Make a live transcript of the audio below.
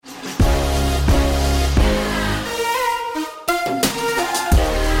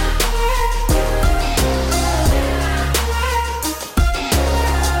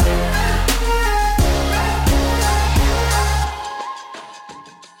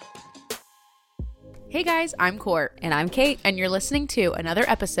Hey guys, I'm Court. And I'm Kate. And you're listening to another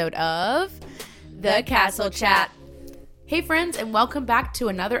episode of The Castle Chat. Hey friends, and welcome back to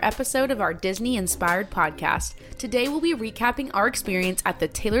another episode of our Disney-inspired podcast. Today we'll be recapping our experience at the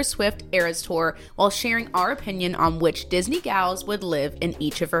Taylor Swift Eras Tour while sharing our opinion on which Disney gals would live in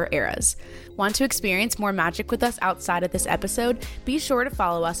each of her eras. Want to experience more magic with us outside of this episode? Be sure to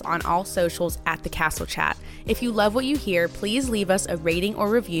follow us on all socials at The Castle Chat. If you love what you hear, please leave us a rating or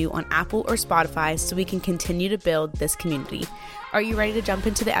review on Apple or Spotify so we can continue to build this community. Are you ready to jump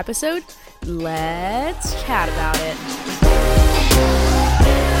into the episode? Let's chat about it.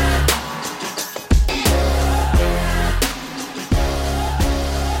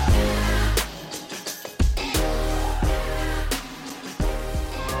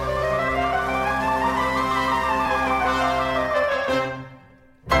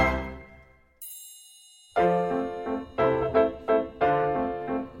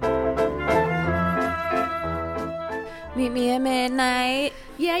 Meet me at midnight.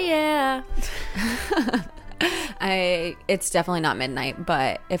 Yeah. It's definitely not midnight,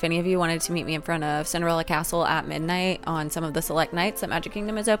 but if any of you wanted to meet me in front of Cinderella Castle at midnight on some of the select nights that Magic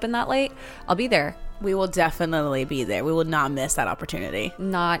Kingdom is open that late, I'll be there. We will definitely be there. We will not miss that opportunity.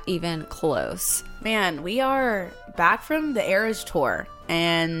 Not even close. Man, we are back from the Eras Tour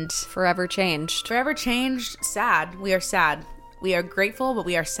and Forever changed. Sad. We are sad. We are grateful, but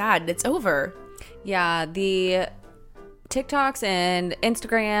we are sad. It's over. Yeah, the TikToks and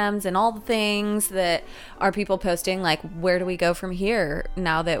Instagrams and all the things that are people posting, like, where do we go from here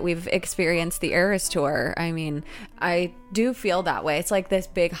now that we've experienced the Eras Tour? I mean, I do feel that way. It's like this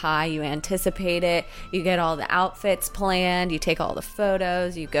big high. You anticipate it. You get all the outfits planned. You take all the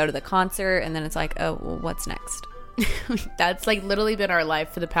photos. You go to the concert. And then it's like, oh, well, what's next? That's like literally been our life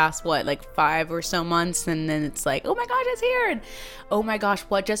for the past 5 or so months, and then it's like, oh my gosh, it's here, and oh my gosh,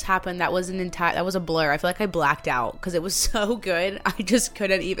 what just happened? That was a blur. I feel like I blacked out because it was so good. I just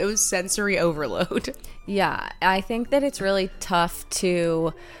couldn't even. It was sensory overload. Yeah, I think that it's really tough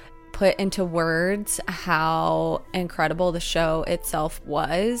to put into words how incredible the show itself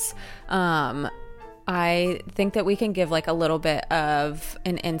was. I think that we can give like a little bit of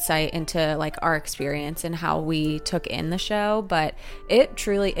an insight into like our experience and how we took in the show, but it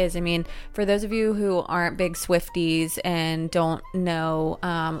truly is. I mean, for those of you who aren't big Swifties and don't know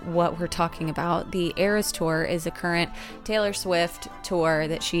what we're talking about, the Eras Tour is a current Taylor Swift tour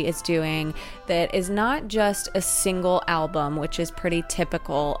that she is doing that is not just a single album, which is pretty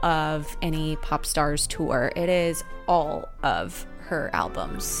typical of any pop star's tour. It is all of her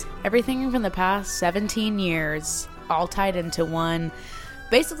albums. Everything from the past 17 years, all tied into one,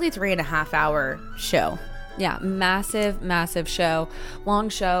 basically 3.5 hour show. Yeah, massive show. Long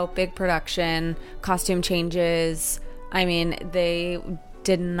show, big production, costume changes. I mean, they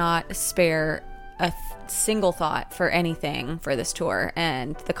did not spare a single thought for anything for this tour,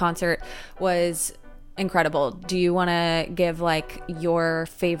 and the concert was incredible. Do you want to give like your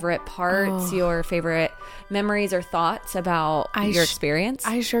favorite parts, your favorite memories or thoughts about your experience?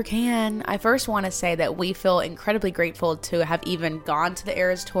 I sure can. I first want to say that we feel incredibly grateful to have even gone to the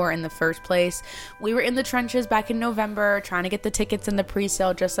Eras Tour in the first place. We were in the trenches back in November trying to get the tickets in the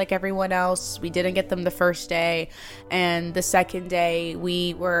pre-sale just like everyone else. We didn't get them the first day, and the second day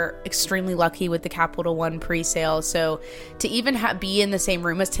we were extremely lucky with the Capital One pre-sale. So to even be in the same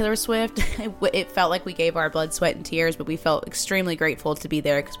room as Taylor Swift, it felt like we gave our blood, sweat, and tears, but we felt extremely grateful to be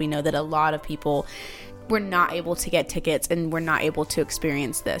there because we know that a lot of people were not able to get tickets and were not able to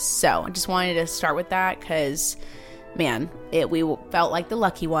experience this. So I just wanted to start with that because, man, we felt like the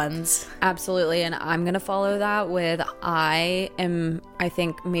lucky ones. Absolutely. And I'm going to follow that with I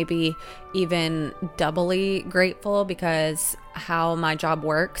think maybe even doubly grateful because how my job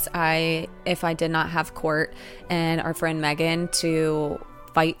works. If I did not have Court and our friend Megan to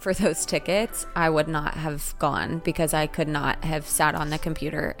fight for those tickets, I would not have gone because I could not have sat on the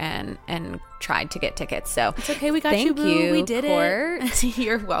computer and tried to get tickets. So it's okay, we got you, boo. We did it.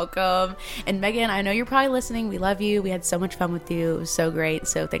 You're welcome. And Megan, I know you're probably listening. We love you. We had so much fun with you. It was so great.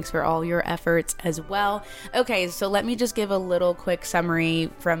 So thanks for all your efforts as well. Okay, so let me just give a little quick summary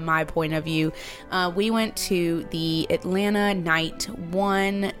from my point of view. We went to the Atlanta Night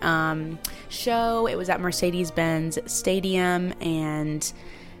 1 show. It was at Mercedes-Benz Stadium, and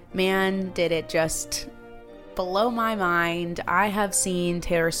man, did it just blow my mind. I have seen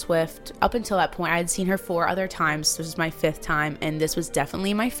Taylor Swift up until that point. I had seen her 4 other times. This was my 5th time, and this was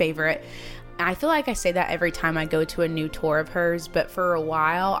definitely my favorite. I feel like I say that every time I go to a new tour of hers, but for a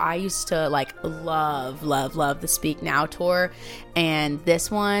while I used to love the Speak Now tour, and this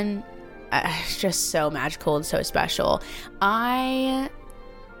one it's just so magical and so special. I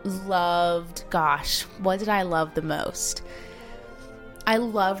loved, gosh, what did I love the most? I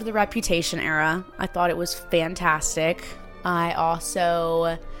loved the Reputation era. I thought it was fantastic. I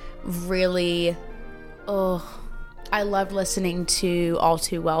also really, I loved listening to All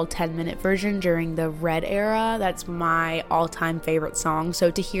Too Well 10-minute version during the Red era. That's my all-time favorite song. So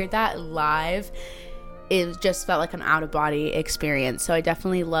to hear that live, it just felt like an out-of-body experience. So I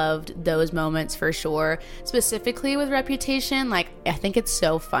definitely loved those moments for sure. Specifically with Reputation, like, I think it's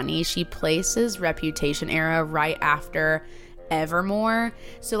so funny. She places Reputation era right after Evermore.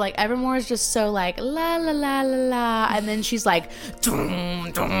 So like Evermore is just so like la la la la la, and then she's like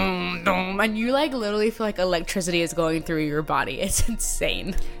dum dum dum, and you like literally feel like electricity is going through your body. It's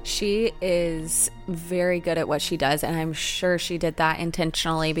insane. She is very good at what she does, and I'm sure she did that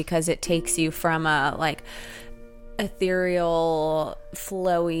intentionally because it takes you from a like ethereal,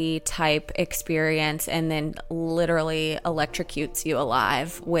 flowy type experience and then literally electrocutes you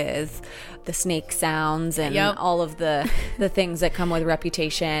alive with the snake sounds and all of the things that come with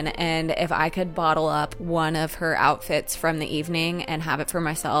Reputation. And if I could bottle up one of her outfits from the evening and have it for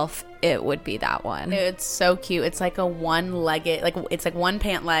myself, it would be that one. It's so cute. It's like a one-legged, like it's like one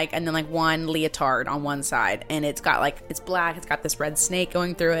pant leg and then like one leotard on one side, and it's got like, it's black, it's got this red snake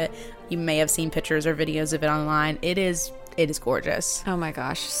going through it. You may have seen pictures or videos of it online. It is gorgeous. Oh my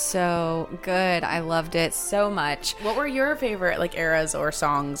gosh, so good. I loved it so much. What were your favorite like eras or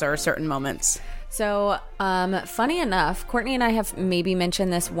songs or certain moments? So, funny enough, Courtney and I have maybe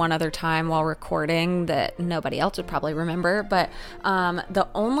mentioned this one other time while recording that nobody else would probably remember, but the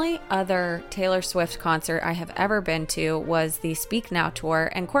only other Taylor Swift concert I have ever been to was the Speak Now tour,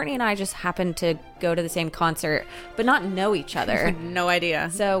 and Courtney and I just happened to go to the same concert, but not know each other. No idea.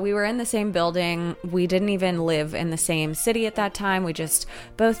 So we were in the same building. We didn't even live in the same city at that time. We just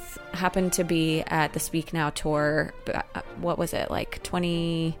both happened to be at the Speak Now tour. What was it, like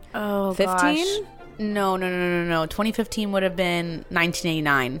 2015? No. 2015 would have been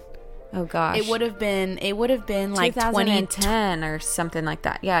 1989. Oh gosh. It would have been like 2010 or something like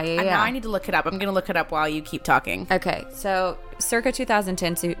that. Yeah. Now I need to look it up. I'm going to look it up while you keep talking. Okay. So circa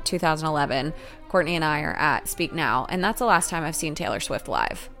 2010 to 2011, Courtney and I are at Speak Now, and that's the last time I've seen Taylor Swift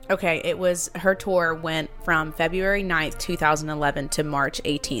live. Okay, it was, her tour went from February 9th, 2011 to March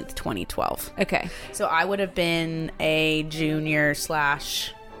 18th, 2012. Okay. So I would have been a junior in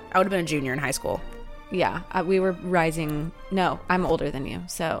high school. Yeah, we were rising. No, I'm older than you,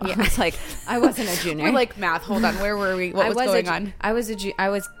 so yeah. It's like I wasn't a junior. We're like math. Hold on, where were we? What was going on? I was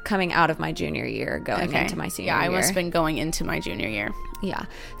coming out of my junior year, going into my senior year. Yeah, I must have been going into my junior year. Yeah.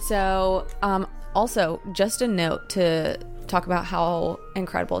 So, also, just a note to talk about how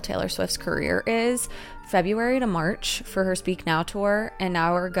incredible Taylor Swift's career is. February to March for her Speak Now tour, and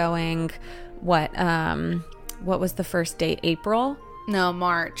now we're going. What was the first date? April. No,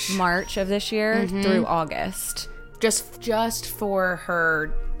 March of this year through August. Just for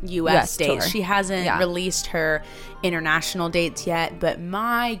her US dates. She hasn't released her international dates yet, but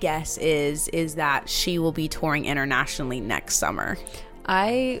my guess is that she will be touring internationally next summer.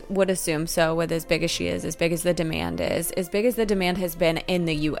 I would assume so, with as big as she is, as big as the demand is, as big as the demand has been in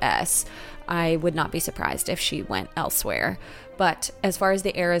the US. I would not be surprised if she went elsewhere. But as far as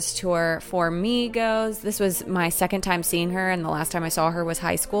the Eras tour for me goes, this was my second time seeing her, and the last time I saw her was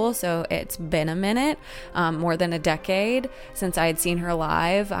high school, so it's been a minute, more than a decade since I had seen her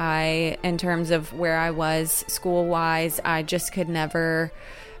live. In terms of where I was school-wise, I just could never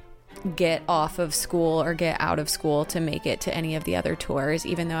get off of school or get out of school to make it to any of the other tours,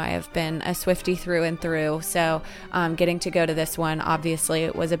 even though I have been a Swiftie through and through. So getting to go to this one, obviously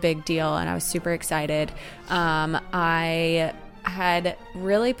it was a big deal, and I was super excited. I had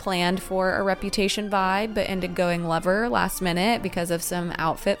really planned for a Reputation vibe, but ended going Lover last minute because of some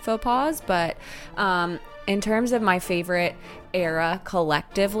outfit faux pas. But in terms of my favorite era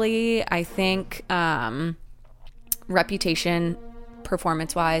collectively, I think Reputation,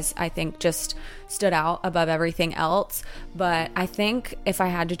 performance-wise, I think just stood out above everything else. But I think if I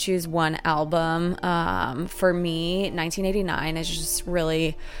had to choose one album, for me, 1989 is just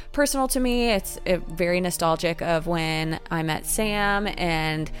really personal to me. It's very nostalgic of when I met Sam,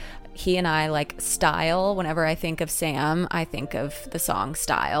 and he and I like Style. Whenever I think of Sam, I think of the song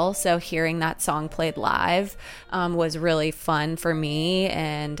Style. So hearing that song played live was really fun for me,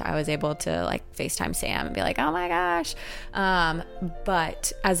 and I was able to like FaceTime Sam and be like, oh my gosh.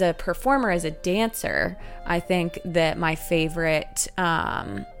 But as a performer, as a dancer, I think that my favorite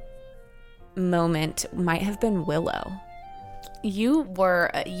moment might have been Willow. You were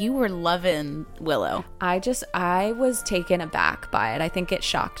loving Willow. I was taken aback by it. I think it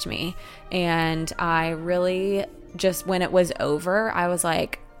shocked me. And I really just, when it was over, I was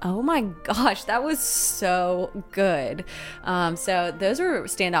like, Oh my gosh, that was so good. So those were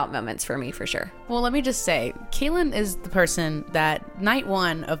standout moments for me for sure. Well, let me just say, Kaylin is the person that night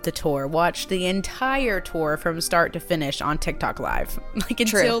one of the tour watched the entire tour from start to finish on TikTok Live, like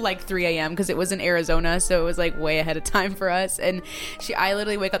until like 3 a.m. because it was in Arizona, so it was like way ahead of time for us. And I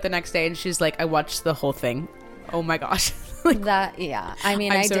literally wake up the next day and she's like, I watched the whole thing. Oh my gosh. Like, that, yeah. I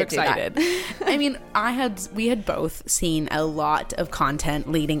mean, I'm so excited. I mean, we had both seen a lot of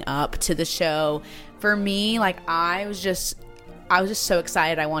content leading up to the show. For me, like I was just so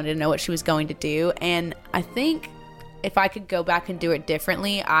excited. I wanted to know what she was going to do. And I think if I could go back and do it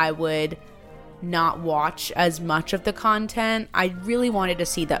differently, I would not watch as much of the content. I really wanted to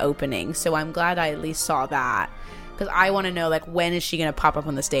see the opening. So I'm glad I at least saw that. Because I want to know, like, when is she going to pop up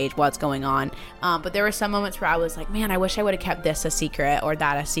on the stage, what's going on. But there were some moments where I was like, man, I wish I would have kept this a secret or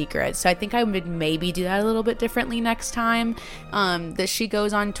that a secret. So I think I would maybe do that a little bit differently next time that she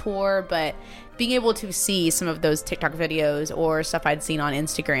goes on tour. But being able to see some of those TikTok videos or stuff I'd seen on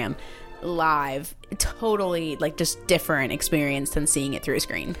Instagram live, totally like just different experience than seeing it through a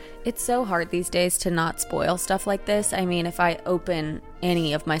screen. It's so hard these days to not spoil stuff like this. I mean, if I open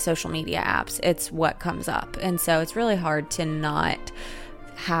any of my social media apps, it's what comes up. And so it's really hard to not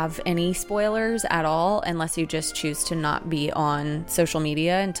have any spoilers at all unless you just choose to not be on social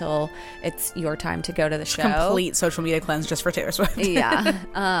media until it's your time to go to the show. Complete social media cleanse just for Taylor Swift.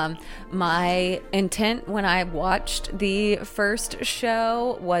 Yeah. My intent when I watched the first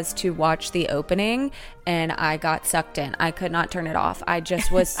show was to watch the opening, and I got sucked in. I could not turn it off. I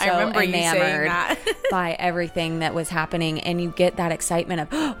just was so enamored by everything that was happening. And you get that excitement of,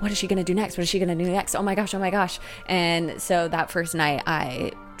 oh, what is she going to do next? What is she going to do next? Oh my gosh, oh my gosh. And so that first night,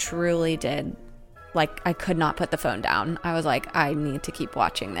 I truly did. Like, I could not put the phone down. I was like, I need to keep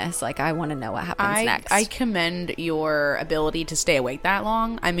watching this. Like, I want to know what happens next. I commend your ability to stay awake that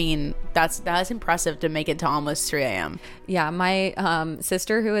long. I mean, that's impressive to make it to almost 3 a.m. Yeah, my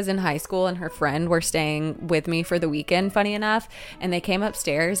sister who was in high school and her friend were staying with me for the weekend, funny enough. And they came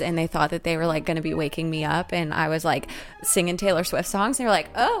upstairs and they thought that they were like going to be waking me up. And I was like singing Taylor Swift songs. And they were like,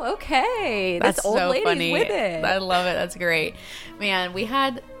 oh, okay. That's old so ladies funny. With it. I love it. That's great. Man, we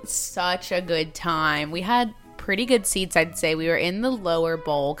had such a good time. We had pretty good seats, I'd say. We were in the lower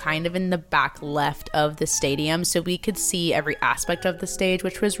bowl, kind of in the back left of the stadium, so we could see every aspect of the stage,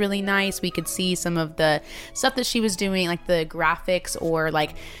 which was really nice. We could see some of the stuff that she was doing, like the graphics or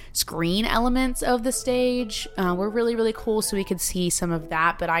like screen elements of the stage were really, really cool, so we could see some of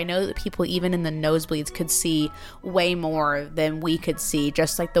that. But I know that people even in the nosebleeds could see way more than we could see.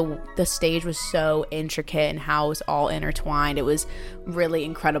 Just like the stage was so intricate and how it was all intertwined. It was really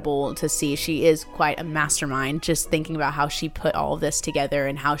incredible to see. She is quite a mastermind, just thinking about how she put all of this together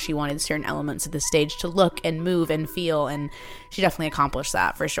and how she wanted certain elements of the stage to look and move and feel, and she definitely accomplished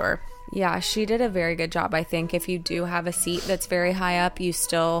that for sure. Yeah, she did a very good job. I think if you do have a seat that's very high up, you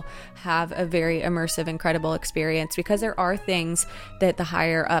still have a very immersive, incredible experience, because there are things that the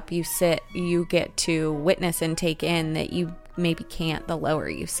higher up you sit, you get to witness and take in that you maybe can't the lower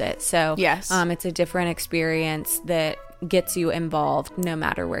you sit. So yes, it's a different experience that gets you involved no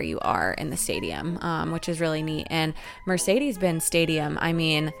matter where you are in the stadium, which is really neat. And Mercedes-Benz Stadium, I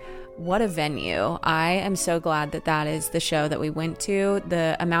mean, what a venue. I am so glad that that is the show that we went to.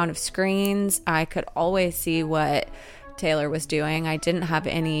 The amount of screens, I could always see what Taylor was doing. I didn't have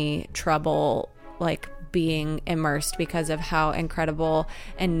any trouble like being immersed because of how incredible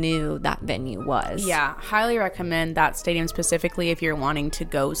and new that venue was. Yeah, highly recommend that stadium specifically if you're wanting to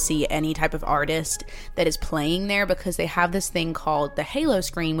go see any type of artist that is playing there, because they have this thing called the Halo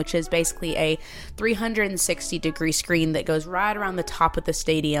screen, which is basically a 360 degree screen that goes right around the top of the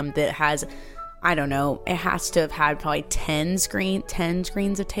stadium that has, I don't know, it has to have had probably 10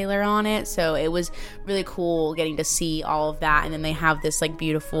 screens of Taylor on it. So it was really cool getting to see all of that. And then they have this like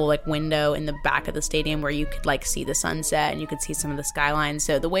beautiful like window in the back of the stadium where you could like see the sunset and you could see some of the skylines.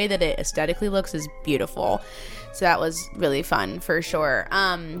 So the way that it aesthetically looks is beautiful. So that was really fun for sure.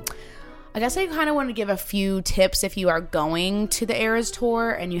 I guess I kind of want to give a few tips if you are going to the Eras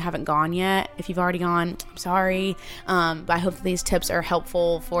Tour and you haven't gone yet. If you've already gone, I'm sorry. But I hope these tips are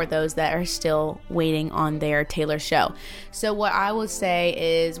helpful for those that are still waiting on their Taylor show. So what I will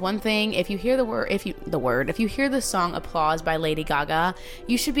say is, one thing, if you hear if you hear the song Applause by Lady Gaga,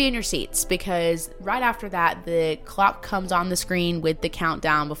 you should be in your seats, because right after that, the clock comes on the screen with the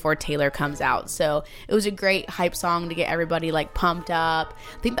countdown before Taylor comes out. So it was a great hype song to get everybody like pumped up.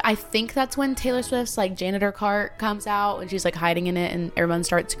 I think that's when Taylor Swift's like janitor cart comes out and she's like hiding in it and everyone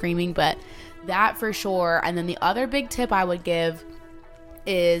starts screaming, but that for sure. And then the other big tip I would give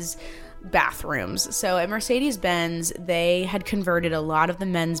is bathrooms. So at Mercedes-Benz, they had converted a lot of the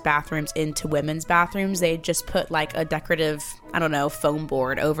men's bathrooms into women's bathrooms. They had just put like a decorative, I don't know, foam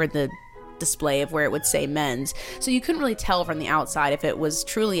board over the display of where it would say men's. So you couldn't really tell from the outside if it was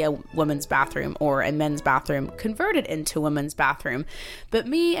truly a women's bathroom or a men's bathroom converted into a women's bathroom. But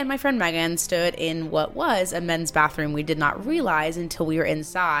me and my friend Megan stood in what was a men's bathroom. We did not realize until we were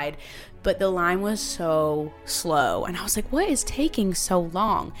inside, but the line was so slow. And I was like, what is taking so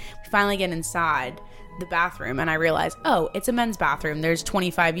long? We finally get inside the bathroom and I realized, oh, it's a men's bathroom. There's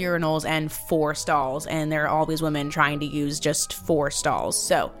 25 urinals and 4 stalls, and there are all these women trying to use just 4 stalls.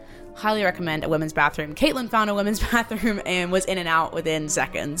 So highly recommend a women's bathroom. Caitlin found a women's bathroom and was in and out within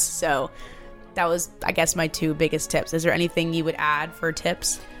seconds. So that was, I guess, my 2 biggest tips. Is there anything you would add for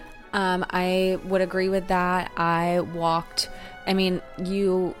tips? I would agree with that.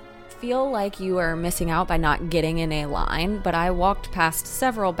 You feel like you are missing out by not getting in a line, but I walked past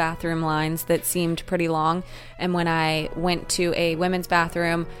several bathroom lines that seemed pretty long. And when I went to a women's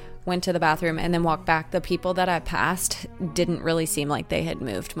bathroom, went to the bathroom, and then walked back, the people that I passed didn't really seem like they had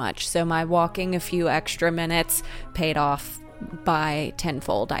moved much. So my walking a few extra minutes paid off by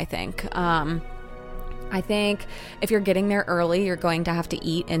tenfold, I think. I think if you're getting there early, you're going to have to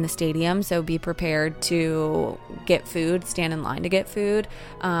eat in the stadium, so be prepared to get food, stand in line to get food.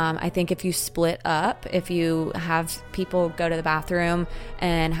 I think if you split up, if you have people go to the bathroom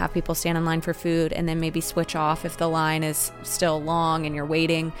and have people stand in line for food, and then maybe switch off if the line is still long and you're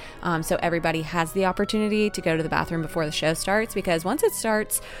waiting, so everybody has the opportunity to go to the bathroom before the show starts, because once it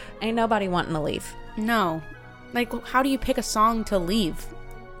starts, ain't nobody wanting to leave. No. Like, how do you pick a song to leave?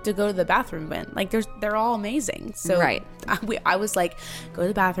 To go to the bathroom with? Like, they're all amazing. So right. I was like, go to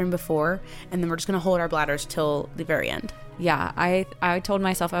the bathroom before, and then we're just gonna hold our bladders till the very end. Yeah, I told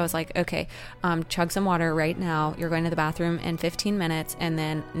myself, I was like, okay, chug some water right now. You're going to the bathroom in 15 minutes, and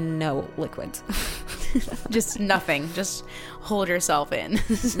then no liquids. Just nothing. Just hold yourself in.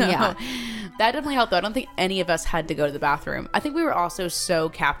 So yeah. That definitely helped, though. I don't think any of us had to go to the bathroom. I think we were also so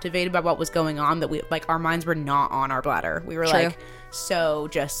captivated by what was going on that we, like, our minds were not on our bladder. We were True. like, so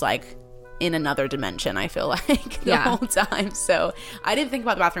just like in another dimension, I feel like the whole time. So I didn't think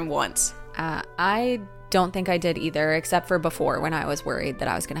about the bathroom once. I don't think I did either, except for before, when I was worried that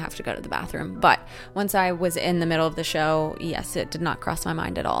I was going to have to go to the bathroom. But once I was in the middle of the show, yes, it did not cross my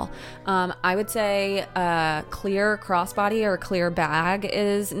mind at all. I would say a clear crossbody or a clear bag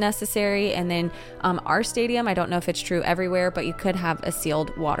is necessary. And then our stadium, I don't know if it's true everywhere, but you could have a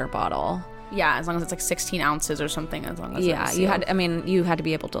sealed water bottle. Yeah, as long as it's like 16 ounces or something. As long as you had to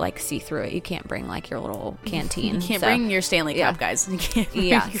be able to like see through it. You can't bring like your little canteen. You can't bring your Stanley Cup, guys. You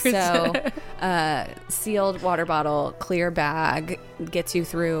can't sealed water bottle, clear bag gets you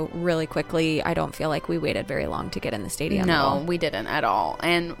through really quickly. I don't feel like we waited very long to get in the stadium. No, we didn't at all.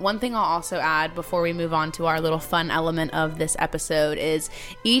 And one thing I'll also add before we move on to our little fun element of this episode is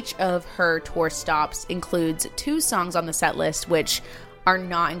each of her tour stops includes 2 songs on the set list, which are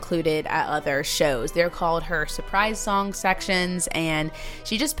not included at other shows. They're called her surprise song sections, and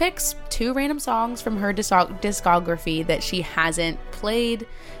she just picks 2 random songs from her discography that she hasn't played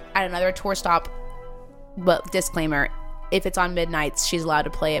at another tour stop. But disclaimer, if it's on Midnights, she's allowed to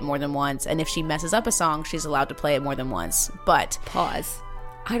play it more than once, and if she messes up a song, she's allowed to play it more than once. But pause.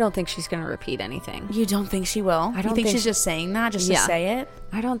 I don't think she's going to repeat anything. You don't think she will? I don't think she's just saying that just to say it?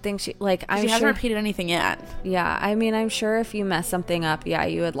 I don't think she hasn't repeated anything yet. Yeah, I mean, I'm sure if you mess something up,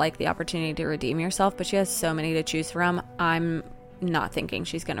 you would like the opportunity to redeem yourself, but she has so many to choose from. I'm not thinking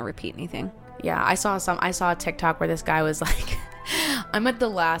she's going to repeat anything. Yeah, I saw a TikTok where this guy was like, I'm at the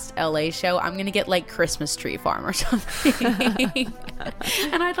last LA show. I'm going to get like Christmas Tree Farm or something.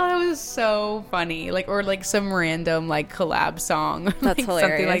 And I thought it was so funny. Like, or like some random like collab song. That's like,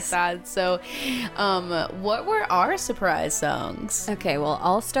 hilarious. Something like that. So, what were our surprise songs? Okay, well,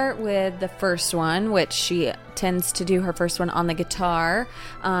 I'll start with the first one, which she tends to do her first one on the guitar.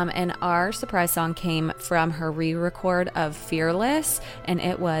 And our surprise song came from her re-record of Fearless, and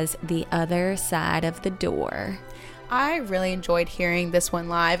it was The Other Side of the Door. I really enjoyed hearing this one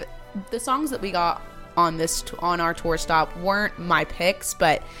live. The songs that we got on our tour stop weren't my picks,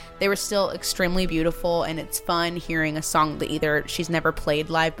 but they were still extremely beautiful, and it's fun hearing a song that either she's never played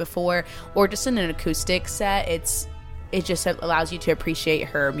live before or just in an acoustic set. It just allows you to appreciate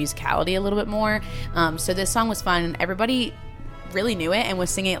her musicality a little bit more. So this song was fun, and everybody really knew it and was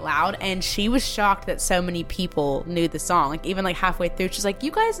singing it loud, and she was shocked that so many people knew the song. Like, even like halfway through, she's like, you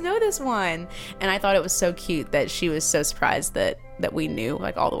guys know this one. And I thought it was so cute that she was so surprised that we knew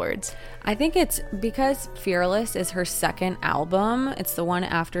like all the words. I think it's because Fearless is her second album. It's the one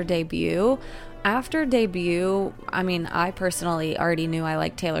after Debut. After debut, I mean, I personally already knew I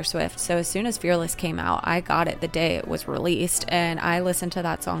liked Taylor Swift. So as soon as Fearless came out, I got it the day it was released. And I listened to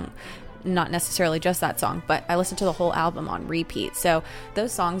that song, not necessarily just that song, but I listened to the whole album on repeat. So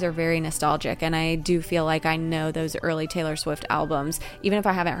those songs are very nostalgic. And I do feel like I know those early Taylor Swift albums. Even if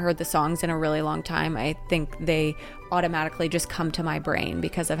I haven't heard the songs in a really long time, I think they automatically just come to my brain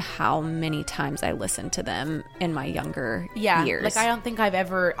because of how many times I listened to them in my younger years. Like I don't think I've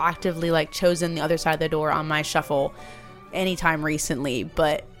ever actively like chosen The Other Side of the Door on my shuffle anytime recently,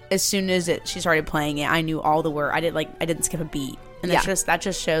 but as soon as she started playing it, I knew all the words. I didn't skip a beat. And that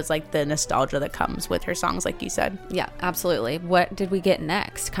just shows like the nostalgia that comes with her songs, like you said. Yeah, absolutely. What did we get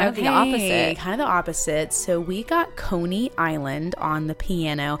next? Kind of the opposite. Kind of the opposite. So we got Coney Island on the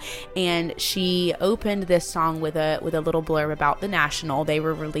piano, and she opened this song with a little blurb about the National. They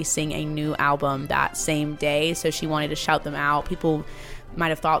were releasing a new album that same day, so she wanted to shout them out. People might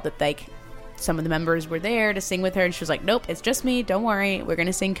have thought that like some of the members were there to sing with her, and she was like, nope, it's just me, don't worry, we're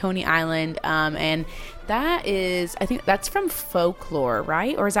gonna sing Coney Island. And that is, I think that's from Folklore,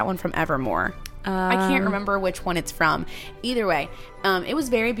 right? Or is that one from Evermore? I can't remember which one it's from. Either way, it was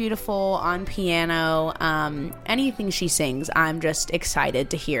very beautiful on piano. Anything she sings, I'm just excited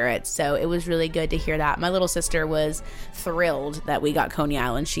to hear it. So it was really good to hear that. My little sister was thrilled that we got Coney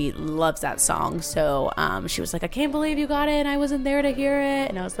Island. She loves that song. So she was like, I can't believe you got it. I wasn't there to hear it.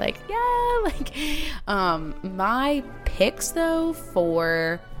 And I was like, yeah. Like, my picks though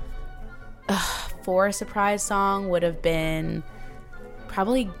for a surprise song would have been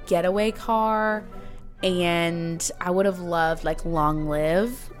probably Getaway Car, and I would have loved like Long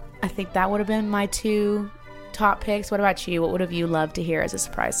Live. I think that would have been my two top picks. What about you? What would have you loved to hear as a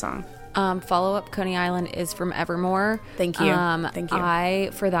surprise song? Follow-up Coney Island is from Evermore. Thank you. Thank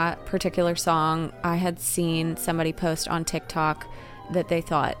you. For that particular song, I had seen somebody post on TikTok that they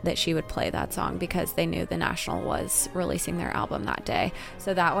thought that she would play that song because they knew the National was releasing their album that day.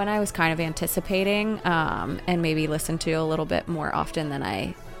 So that one I was kind of anticipating, and maybe listened to a little bit more often than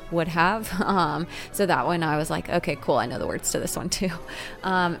I would have. So that one I was like, okay, cool, I know the words to this one too.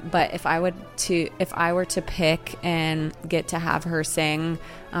 But if I were to pick and get to have her sing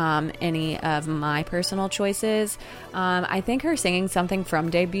any of my personal choices, I think her singing something from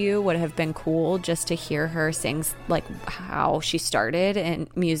debut would have been cool, just to hear her sing like how she started in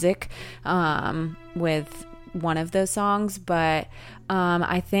music with one of those songs. But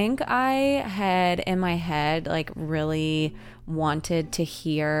I think I had in my head like really wanted to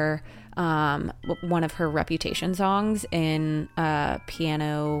hear one of her Reputation songs in a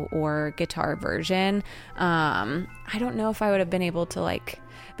piano or guitar version. I don't know if I would have been able to like,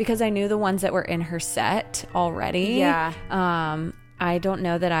 because I knew the ones that were in her set already. Yeah. I don't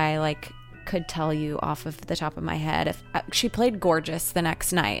know that I like could tell you off of the top of my head. If she played Gorgeous the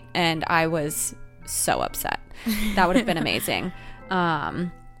next night, and I was so upset. That would have been amazing.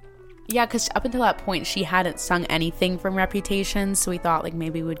 Yeah, because up until that point, she hadn't sung anything from Reputation, so we thought like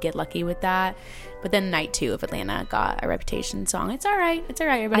maybe we'd get lucky with that. But then night 2 of Atlanta got a Reputation song. It's all right. It's all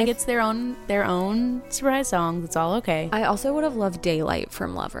right. Everybody gets their own surprise songs. It's all okay. I also would have loved Daylight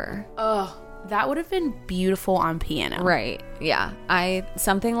from Lover. Oh, that would have been beautiful on piano. Right. Yeah.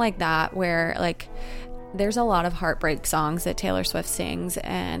 Something like that where like there's a lot of heartbreak songs that Taylor Swift sings,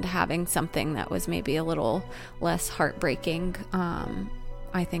 and having something that was maybe a little less heartbreaking,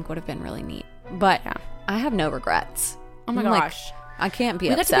 I think would have been really neat. But yeah, I have no regrets. Oh my gosh. Like, I can't be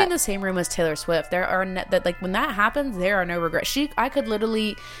upset. We got to be in the same room as Taylor Swift. There are when that happens, there are no regrets. I could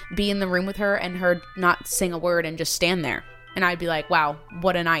literally be in the room with her and her not sing a word and just stand there. And I'd be like, wow,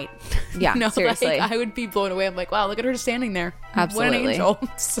 what a night. Yeah, seriously. Like, I would be blown away. I'm like, wow, look at her standing there. Absolutely. What an angel.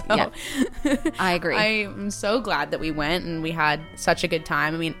 So, yeah, I agree. I'm so glad that we went and we had such a good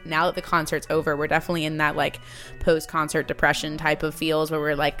time. I mean, now that the concert's over, we're definitely in that like post-concert depression type of feels where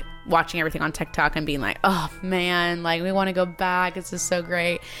we're like watching everything on TikTok and being like, oh man, like we want to go back. This is so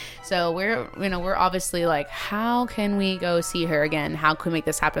great. So we're obviously like, how can we go see her again? How can we make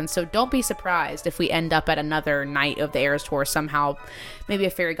this happen? So don't be surprised if we end up at another night of the Eras Tour somehow. Maybe a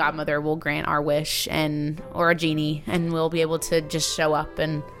fairy godmother will grant our wish, or a genie, and we'll be able to just show up,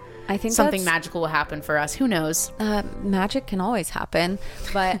 and I think something magical will happen for us. Who knows? Magic can always happen,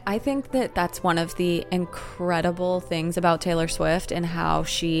 but I think that that's one of the incredible things about Taylor Swift, and how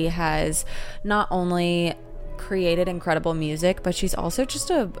she has not only created incredible music, but she's also just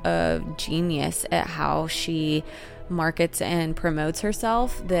a genius at how she markets and promotes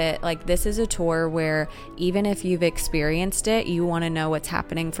herself, that like this is a tour where even if you've experienced it, you want to know what's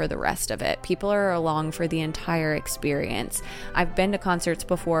happening for the rest of it. People are along for the entire experience. I've been to concerts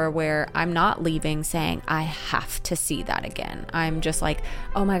before where I'm not leaving saying I have to see that again. I'm just like,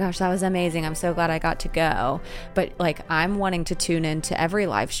 oh my gosh, that was amazing, I'm so glad I got to go. But like, I'm wanting to tune into every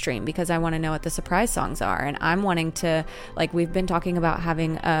live stream because I want to know what the surprise songs are, and I'm wanting to, like, we've been talking about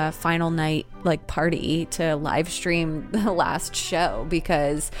having a final night like party to live stream the last show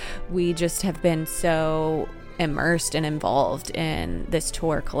because we just have been so immersed and involved in this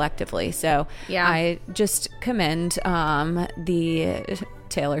tour collectively. So yeah, I just commend the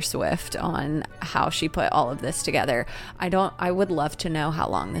Taylor Swift on how she put all of this together. I would love to know how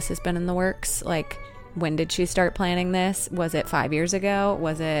long this has been in the works. Like, when did she start planning this? Was it 5 years ago?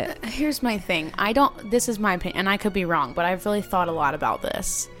 Was it? Here's my thing. This is my opinion, and I could be wrong, but I've really thought a lot about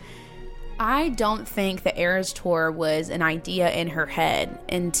this. I don't think the Eras Tour was an idea in her head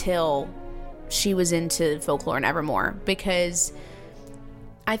until she was into Folklore and Evermore, because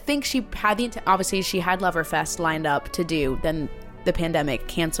I think she had obviously she had Loverfest lined up to do, then the pandemic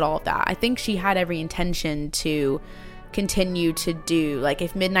canceled all of that. I think she had every intention to continue to do, like,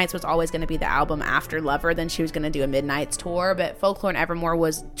 if Midnights was always going to be the album after Lover, then she was going to do a Midnights tour. But Folklore and Evermore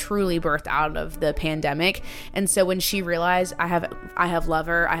was truly birthed out of the pandemic, and so when she realized I have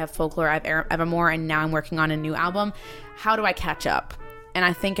Lover, I have Folklore, I have Evermore, and now I'm working on a new album, how do I catch up? And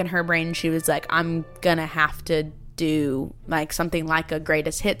I think in her brain she was like, I'm gonna have to do like something like a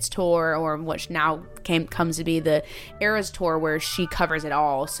greatest hits tour, or which now comes to be the Eras Tour, where she covers it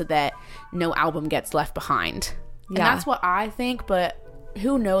all so that no album gets left behind. And that's what I think, but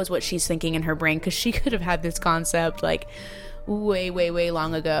who knows what she's thinking in her brain, because she could have had this concept like way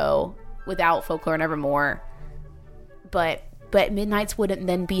long ago without Folklore and Evermore. But Midnights wouldn't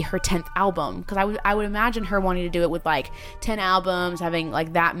then be her 10th album, because I would imagine her wanting to do it with like 10 albums, having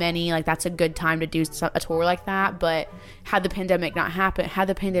like that many, like that's a good time to do a tour like that. But had the pandemic not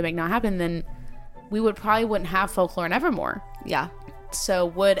happened, then we wouldn't have Folklore and Evermore. Yeah. So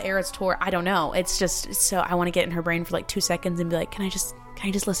would Eras Tour? I don't know. It's just, so I want to get in her brain for like 2 seconds and be like, can I just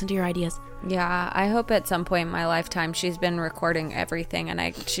listen to your ideas? Yeah, I hope at some point in my lifetime she's been recording everything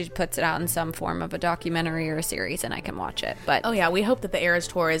and she puts it out in some form of a documentary or a series and I can watch it. But oh yeah, we hope that the Eras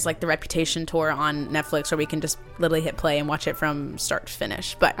Tour is like the Reputation tour on Netflix, where we can just literally hit play and watch it from start to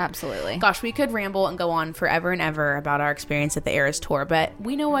finish. But absolutely, gosh, we could ramble and go on forever and ever about our experience at the Eras Tour, but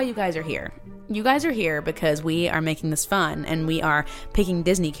we know why you guys are here. You guys are here because we are making this fun, and we are picking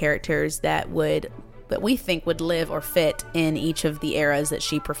Disney characters that we think would live or fit in each of the eras that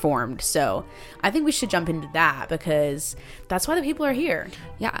she performed. So I think we should jump into that, because that's why the people are here.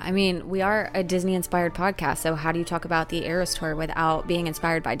 Yeah, I mean, we are a Disney-inspired podcast, so how do you talk about the Eras Tour without being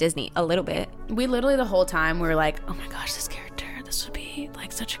inspired by Disney? A little bit. We literally, the whole time, we were like, oh my gosh, this character, this would be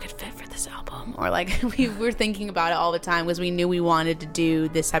like such a good fit for this album. Or like, we were thinking about it all the time because we knew we wanted to do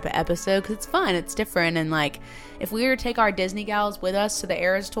this type of episode because it's fun, it's different, and like, if we were to take our Disney gals with us to the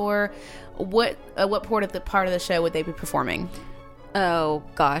Eras Tour, what part of the show would they be performing? Oh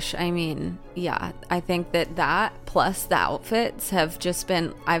gosh, I mean, yeah, I think that plus the outfits have just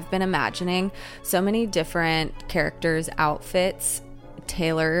been, I've been imagining so many different characters' outfits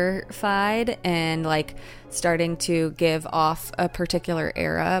tailor-fied and like starting to give off a particular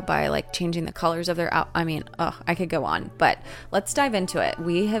era by like changing the colors of their I mean, I could go on, but let's dive into it.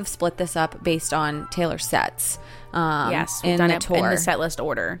 We have split this up based on Taylor sets. Yes, we've done it in the set list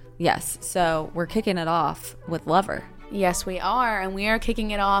order. Yes, so we're kicking it off with Lover. Yes, we are, and we are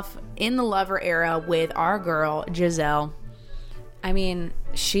kicking it off in the Lover era with our girl, Giselle. I mean,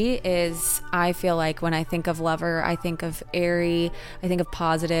 she is, I feel like when I think of Lover, I think of airy, I think of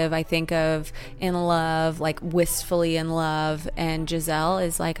positive, I think of in love, like wistfully in love, and Giselle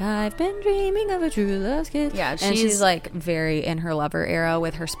is like, I've been dreaming of a true love kiss. Yeah, and she's like very in her Lover era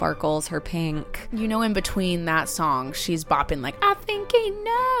with her sparkles, her pink. You know, in between that song, she's bopping like, I think he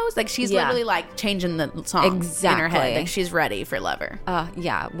knows. Like, she's literally like changing the song in her head. Like, she's ready for Lover.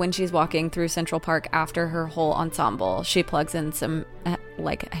 Yeah, when she's walking through Central Park after her whole ensemble, she plugs in some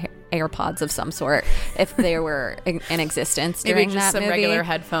like AirPods of some sort, if they were in existence during maybe just that some movie. Regular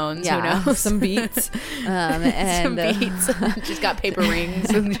headphones, yeah, who knows? Some Beats, and some Beats. She's got paper rings,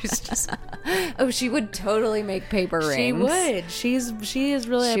 and she's just she would totally make paper rings. She would. She is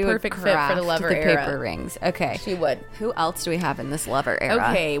really a perfect fit for the Lover era. Paper rings. Okay, she would. Who else do we have in this Lover era?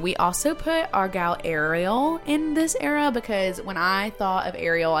 Okay, we also put our gal Ariel in this era, because when I thought of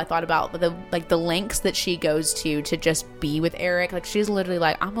Ariel, I thought about the lengths that she goes to just be with Eric. Like, she's literally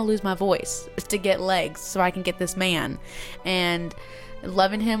like, I'm gonna lose my voice to get legs so I can get this man. And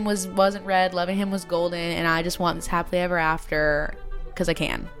Loving Him wasn't red. Loving Him was golden. And I just want this happily ever after because I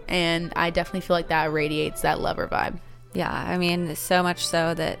can. And I definitely feel like that radiates that Lover vibe. Yeah, I mean, so much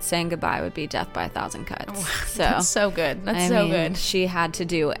so that saying goodbye would be death by 1,000 cuts. So That's so good. That's so good. She had to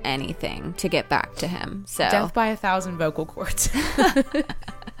do anything to get back to him. So death by 1,000 vocal cords.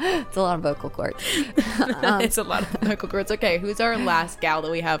 It's a lot of vocal cords. It's a lot of vocal cords. Okay, who's our last gal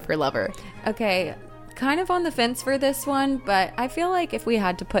that we have for Lover? Okay, kind of on the fence for this one, but I feel like if we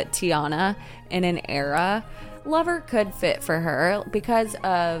had to put Tiana in an era, Lover could fit for her because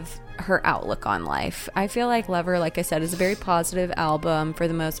of her outlook on life. I feel like Lover, like I said, is a very positive album for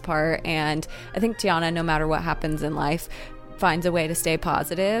the most part, and I think Tiana, no matter what happens in life, finds a way to stay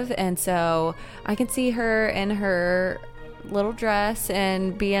positive. And so I can see her in her little dress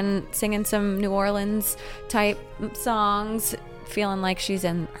and singing some New Orleans type songs, feeling like she's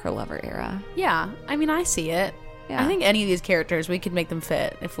in her Lover era. Yeah, I mean, I see it. Yeah. I think any of these characters, we could make them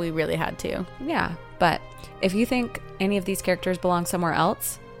fit if we really had to. Yeah, but if you think any of these characters belong somewhere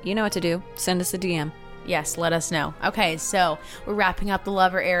else, you know what to do. Send us a DM. Yes, let us know. Okay, so we're wrapping up the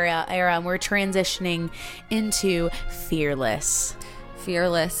Lover era and we're transitioning into Fearless.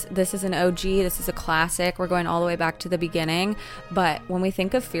 Fearless. This is an OG. This is a classic. We're going all the way back to the beginning. But when we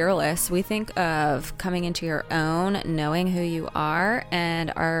think of Fearless, we think of coming into your own, knowing who you are.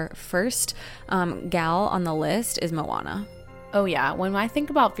 And our first gal on the list is Moana. Oh yeah, when I think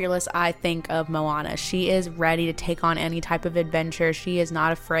about Fearless, I think of Moana. She is ready to take on any type of adventure. She is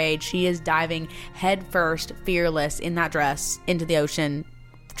not afraid. She is diving headfirst, fearless, in that dress, into the ocean,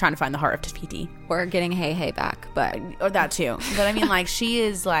 trying to find the heart of Te Fiti. Or getting Hey Hey back, or that too. But I mean, like, she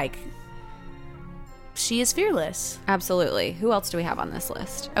is fearless. Absolutely. Who else do we have on this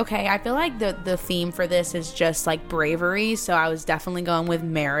list? Okay, I feel like the theme for this is just like bravery, so I was definitely going with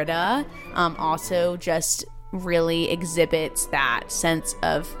Merida. Also just really exhibits that sense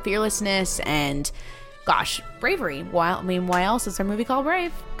of fearlessness and, gosh, bravery. Why else is there a movie called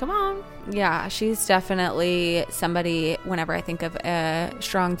Brave? Come on. Yeah, she's definitely somebody, whenever I think of a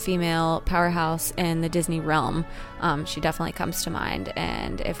strong female powerhouse in the Disney realm, she definitely comes to mind.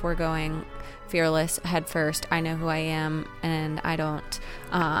 And if we're going fearless head first, I know who I am, and I don't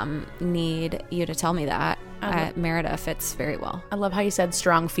need you to tell me that. Merida fits very well. I love how you said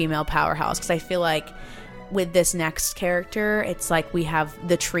strong female powerhouse, because I feel like with this next character, it's like we have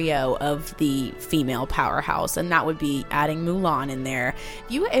the trio of the female powerhouse, and that would be adding Mulan in there.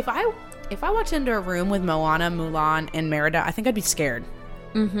 If I walked into a room with Moana, Mulan, and Merida, I think I'd be scared.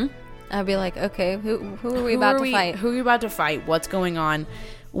 Mm-hmm. I'd be like, okay, who are we about to fight? Who are you about to fight? What's going on?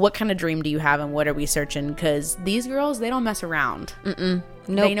 What kind of dream do you have, and what are we searching? Because these girls, they don't mess around.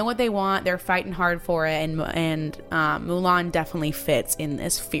 Nope. They know what they want. They're fighting hard for it, and Mulan definitely fits in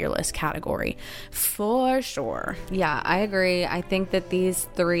this fearless category for sure. Yeah, I agree. I think that these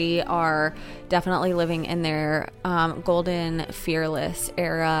three are definitely living in their golden fearless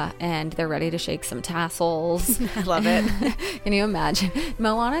era, and they're ready to shake some tassels. I love it. Can you imagine?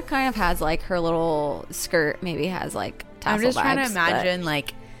 Moana kind of has like her little skirt maybe has like tassel I'm just vibes, trying to imagine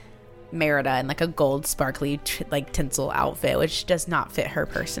like Merida in like a gold sparkly like tinsel outfit, which does not fit her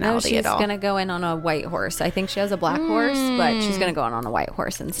personality at all. She's gonna go in on a white horse. I think she has a black horse, but she's gonna go in on a white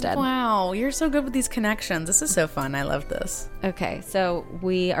horse instead. Wow, you're so good with these connections. This is so fun. I love this. Okay, so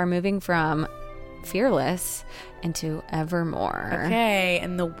we are moving from Fearless into Evermore. Okay,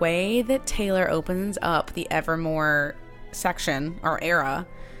 and the way that Taylor opens up the Evermore section or era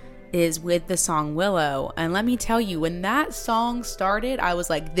is with the song Willow. And let me tell you, when that song started, I was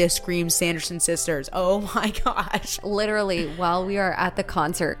like, this screams Sanderson Sisters. Oh my gosh. Literally, while we are at the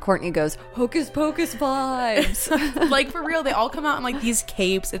concert, Courtney goes, Hocus Pocus vibes. Like, for real, they all come out in like these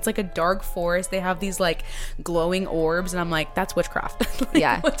capes. It's like a dark forest. They have these like glowing orbs, and I'm like, that's witchcraft. Like,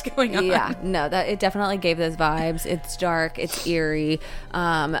 yeah. What's going on? Yeah, no, that it definitely gave those vibes. It's dark, it's eerie.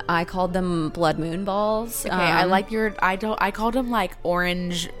 I called them blood moon balls. Okay, I like your, I called them like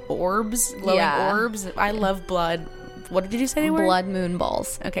orange orbs, glowing orbs. I love blood. What did you say they were? Blood moon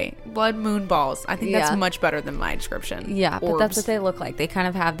balls. Okay, blood moon balls. I think that's much better than my description. Yeah, but that's what they look like. They kind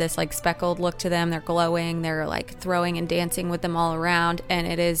of have this like speckled look to them. They're glowing. They're like throwing and dancing with them all around, and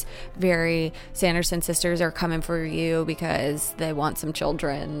it is very Sanderson Sisters are coming for you because they want some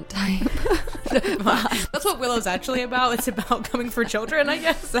children type. That's what Willow's actually about. It's about coming for children, I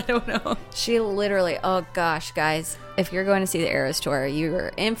guess. I don't know. She literally, oh gosh, guys. if you're going to see the Eras Tour,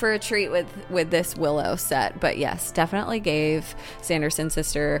 you're in for a treat with this Willow set. But yes, definitely gave Sanderson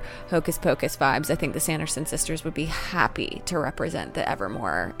sister Hocus Pocus vibes. I think the Sanderson sisters would be happy to represent the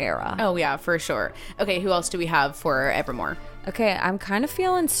Evermore era. Oh yeah, for sure. Okay, who else do we have for Evermore? Okay, I'm kind of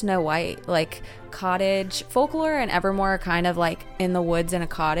feeling Snow White, like cottage folklore, and Evermore kind of like in the woods in a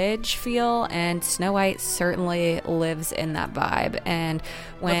cottage feel, and Snow White certainly lives in that vibe. And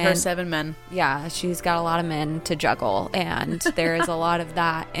when with her 7 men, yeah, she's got a lot of men to juggle, and there is a lot of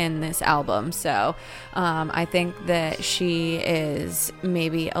that in this album. So I think that she is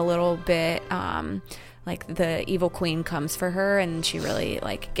maybe a little bit like the evil queen comes for her, and she really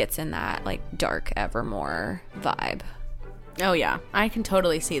like gets in that like dark Evermore vibe. Oh yeah, I can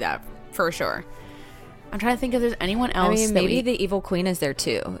totally see that for sure. I'm trying to think if there's anyone else. I mean, maybe the evil queen is there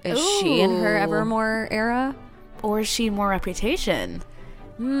too. Is she in her Evermore era, or is she more Reputation?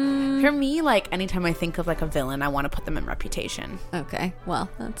 For me, like anytime I think of like a villain, I want to put them in Reputation. Okay, well,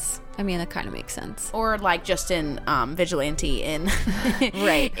 that kind of makes sense. Or like just in Vigilante in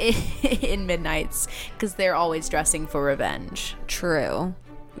right in Midnights, because they're always dressing for revenge. True,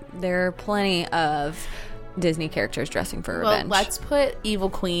 there are plenty of Disney characters dressing for revenge. Well, let's put Evil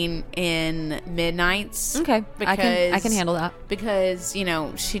Queen in Midnights. Okay, I can handle that, because you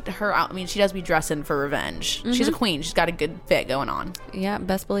know she does be dressing for revenge. Mm-hmm. She's a queen. She's got a good fit going on. Yeah,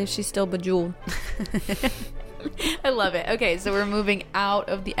 best believe she's still bejeweled. I love it. Okay, so we're moving out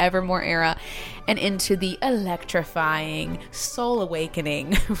of the Evermore era and into the electrifying, soul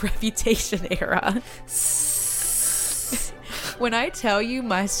awakening Reputation era. When I tell you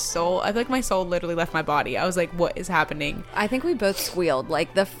my soul, I feel like my soul literally left my body. I was like, what is happening? I think we both squealed.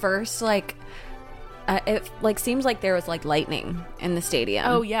 Like the first, it like seems like there was like lightning in the stadium.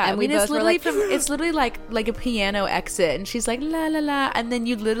 Oh yeah, and it's literally like a piano exit, and she's like la la la, and then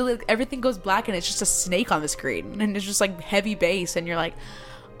you literally everything goes black, and it's just a snake on the screen, and it's just like heavy bass, and you're like,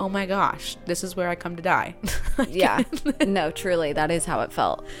 oh my gosh, this is where I come to die. Yeah. No, truly, that is how it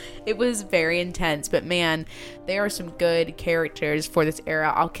felt. It was very intense, but man, there are some good characters for this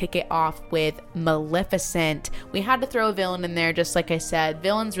era. I'll kick it off with Maleficent. We had to throw a villain in there, just like I said.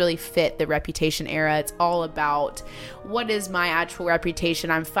 Villains really fit the Reputation era. It's all about what is my actual reputation.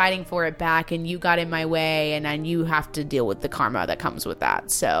 I'm fighting for it back, and you got in my way, and then you have to deal with the karma that comes with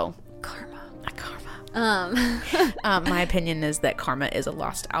that. So, karma. My opinion is that Karma is a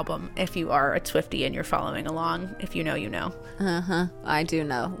lost album. If you are a Swiftie and you're following along, if you know, you know. I do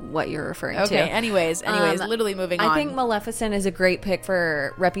know what you're referring to. Okay, anyways, literally moving on. I think Maleficent is a great pick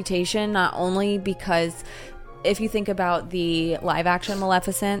for Reputation, not only because if you think about the live action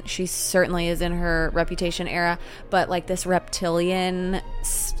Maleficent, she certainly is in her Reputation era, but like this reptilian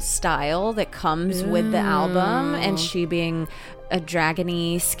style that comes with the album, and she being a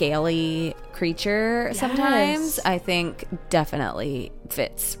dragony, scaly creature sometimes, I think definitely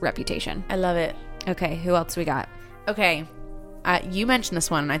fits Reputation. I love it. Okay, who else we got? Okay, you mentioned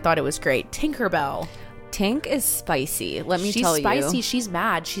this one, and I thought it was great. Tinkerbell. Tink is spicy, let me tell you. She's spicy, she's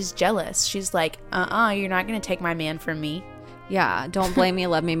mad, she's jealous. She's like, you're not going to take my man from me. Yeah, don't blame me,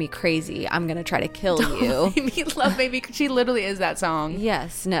 love made me crazy. I'm going to try to kill you. Blame me, love made me. She literally is that song.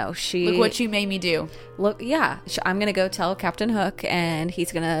 Yes, no, she... Look what you made me do. Look, yeah, I'm going to go tell Captain Hook, and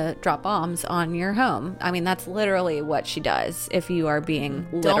he's going to drop bombs on your home. I mean, that's literally what she does, if you are being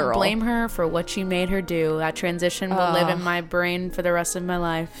literal. Don't blame her for what you made her do. That transition will live in my brain for the rest of my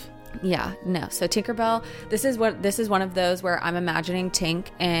life. Yeah, no. So Tinkerbell, this is one of those where I'm imagining Tink,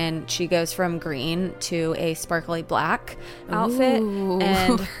 and she goes from green to a sparkly black outfit. Ooh.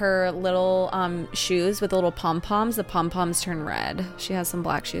 And her little shoes with the little pom-poms, the pom-poms turn red. She has some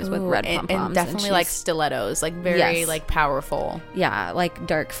black shoes with red pom-poms. And definitely like stilettos, like very like powerful. Yeah, like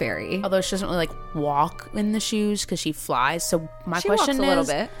dark fairy. Although she doesn't really like walk in the shoes because she flies. So my question is, a little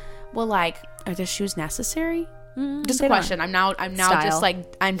bit. Well, like, are the shoes necessary? Just a question. I'm now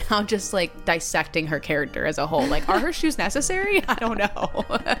just like dissecting her character as a whole. Like, are her shoes necessary? I don't know.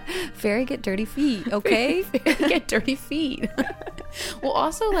 Fairy get dirty feet, okay? Fairy get dirty feet. Well,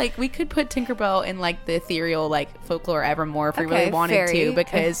 also, like, we could put Tinkerbell in like the ethereal, like, folklore Evermore if we really wanted to,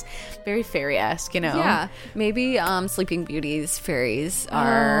 because very fairy-esque, you know. Yeah, maybe Sleeping Beauty's fairies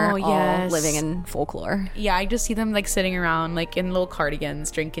are all living in folklore. Yeah, I just see them like sitting around like in little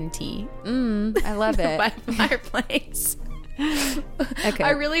cardigans drinking tea. I love it. By the fireplace. Okay.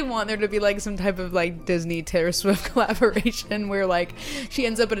 I really want there to be like some type of like Disney Taylor Swift collaboration where like she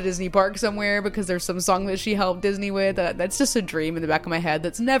ends up at a Disney park somewhere because there's some song that she helped Disney with. That's just a dream in the back of my head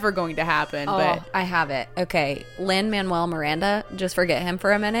that's never going to happen. But I have it. Okay, Lin-Manuel Miranda, just forget him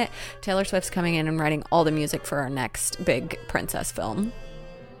for a minute. Taylor Swift's coming in and writing all the music for our next big princess film.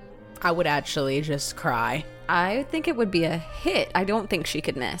 I would actually just cry. I think it would be a hit. I don't think she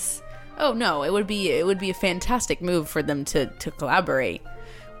could miss. Oh no, it would be a fantastic move for them to collaborate.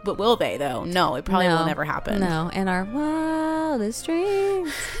 But will they though? No, it probably will never happen. No, in our wildest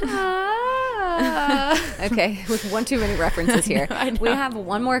dreams. Okay, with one too many references here. I know. We have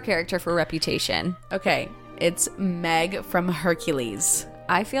one more character for Reputation. Okay, it's Meg from Hercules.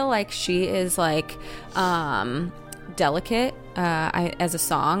 I feel like she is like delicate as a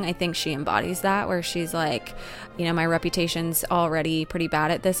song. I think she embodies that, where she's like, you know, my reputation's already pretty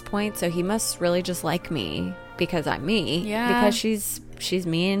bad at this point, so he must really just like me because I'm me. Yeah. Because she's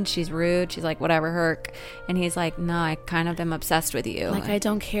mean, she's rude, she's like, whatever, Herc. And he's like, no, I kind of am obsessed with you. Like, I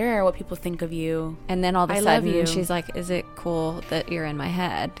don't care what people think of you. And then all of a sudden she's like, is it cool that you're in my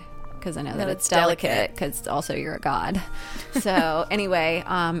head? Because I know that it's delicate, because also you're a god. So anyway,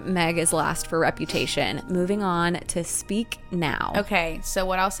 Meg is last for Reputation. Moving on to Speak Now. Okay, so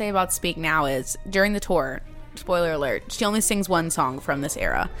what I'll say about Speak Now is, during the tour, spoiler alert, she only sings one song from this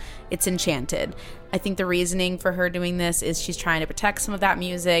era. It's Enchanted. I think the reasoning for her doing this is she's trying to protect some of that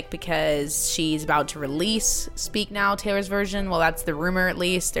music because she's about to release Speak Now, Taylor's version. Well, that's the rumor at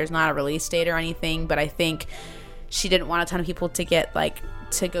least. There's not a release date or anything, but I think she didn't want a ton of people to get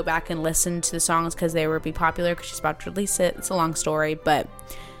to go back and listen to the songs because they would be popular because she's about to release it. It's a long story, but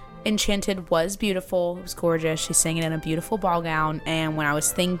Enchanted was beautiful. It was gorgeous. She sang it in a beautiful ball gown, and when I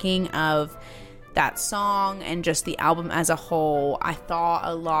was thinking of that song and just the album as a whole, I thought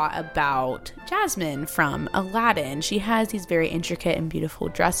a lot about Jasmine from Aladdin. She has these very intricate and beautiful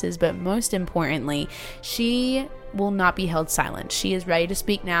dresses, but most importantly, she will not be held silent. She is ready to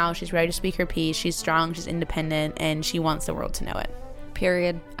speak now. She's ready to speak her piece. She's strong, she's independent, and she wants the world to know it.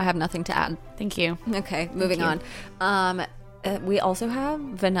 Period. I have nothing to add. Thank you. Okay, moving on. We also have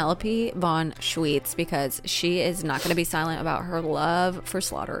Vanellope von Schweetz, because she is not going to be silent about her love for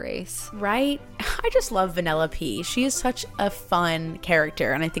Slaughter Race. Right? I just love Vanellope. She is such a fun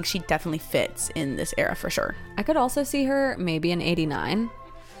character, and I think she definitely fits in this era for sure. I could also see her maybe in 89,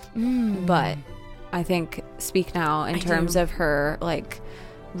 but I think Speak Now in terms of her, like,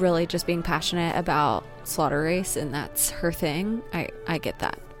 really just being passionate about Slaughter Race, and that's her thing. I get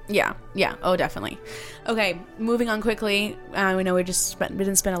that. Yeah. Oh, definitely. Okay, moving on quickly. We know we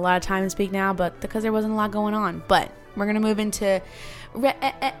didn't spend a lot of time in Speak Now, but because there wasn't a lot going on. But we're gonna move into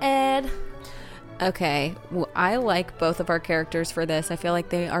Red. Okay, well, I like both of our characters for this. I feel like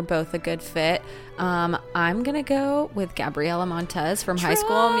they are both a good fit. I'm gonna go with Gabriela Montez from High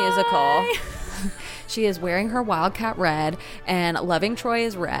School Musical. She is wearing her Wildcat red, and loving Troy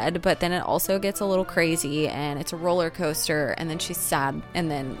is red, but then it also gets a little crazy, and it's a roller coaster, and then she's sad,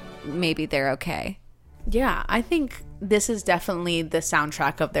 and then maybe they're okay. Yeah, I think this is definitely the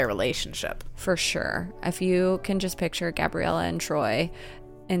soundtrack of their relationship. For sure. If you can just picture Gabriella and Troy,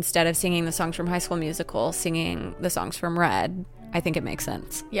 instead of singing the songs from High School Musical, singing the songs from Red, I think it makes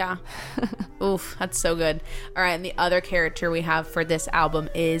sense. Yeah. Oof, that's so good. All right, and the other character we have for this album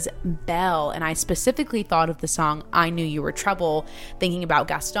is Belle, and I specifically thought of the song I Knew You Were Trouble, thinking about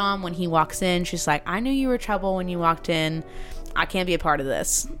Gaston when he walks in. She's like, I knew you were trouble when you walked in. I can't be a part of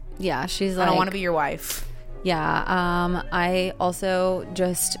this. Yeah, she's like, I don't want to be your wife. Yeah, I also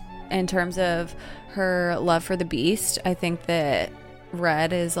just, in terms of her love for the Beast, I think that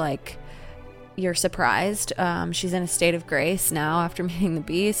Red is like, you're surprised. She's in a state of grace now after meeting the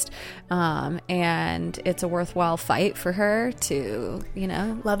Beast, and it's a worthwhile fight for her to, you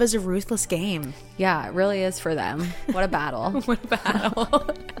know. Love is a ruthless game. Yeah, it really is for them. What a battle. What a battle.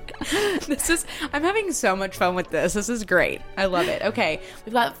 I'm having so much fun with this. This is great. I love it. Okay,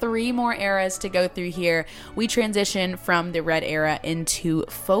 we've got 3 more eras to go through here. We transition from the Red era into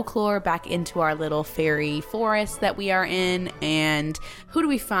folklore, back into our little fairy forest that we are in. And who do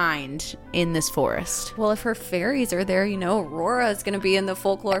we find in this forest? Well, if her fairies are there, you know, Aurora is going to be in the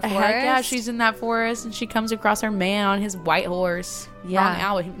folklore forest. Heck yeah, she's in that forest, and she comes across her man on his white horse.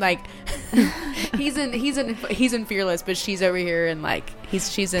 Yeah, like he's in Fearless, but she's over here and like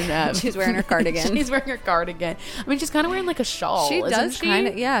she's in she's wearing her cardigan. She's wearing her cardigan. I mean, she's kind of wearing like a shawl. She does kind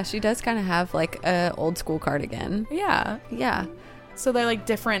of, yeah. She does kind of have like a old school cardigan. Yeah. So they're like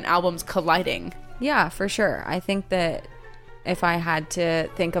different albums colliding. Yeah, for sure. I think that if I had to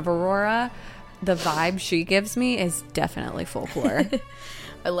think of Aurora, the vibe she gives me is definitely folklore.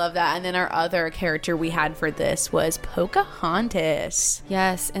 I love that. And then our other character we had for this was Pocahontas.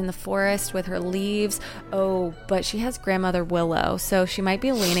 Yes, in the forest with her leaves. Oh, but she has grandmother Willow, so she might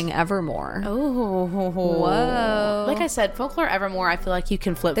be leaning Evermore. Oh, whoa. Like I said, Folklore Evermore, I feel like you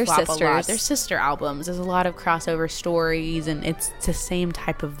can flip-flop a lot. They're sister albums. There's a lot of crossover stories, and it's the same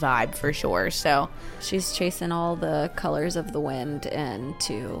type of vibe for sure. So she's chasing all the colors of the wind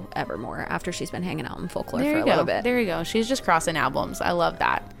into Evermore after she's been hanging out in Folklore for a little bit. There you go. She's just crossing albums. I love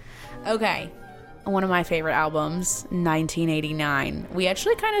that. Okay. One of my favorite albums, 1989. We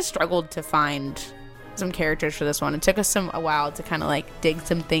actually kind of struggled to find some characters for this one. It took us a while to kind of like dig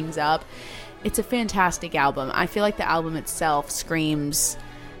some things up. It's a fantastic album. I feel like the album itself screams,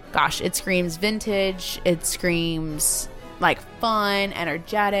 it screams vintage. It screams like fun,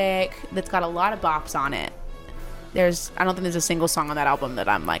 energetic. That's got a lot of bops on it. I don't think there's a single song on that album that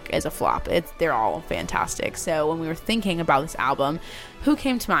I'm like is a flop. They're all fantastic. So when we were thinking about this album, who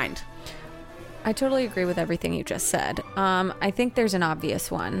came to mind? I totally agree with everything you just said. I think there's an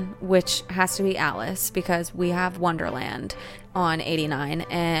obvious one, which has to be Alice, because we have Wonderland on 89,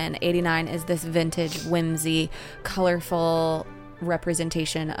 and 89 is this vintage, whimsy, colorful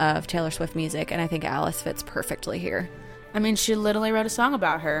representation of Taylor Swift music, and I think Alice fits perfectly here. I mean, she literally wrote a song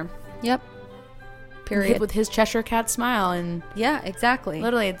about her. Yep. Period. With his Cheshire Cat smile, and yeah, exactly.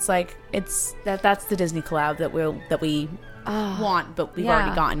 Literally, it's like that's the Disney collab that we want, but we've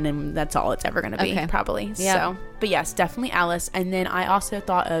already gotten, and that's all it's ever going to be, probably. Yep. So, but yes, definitely Alice. And then I also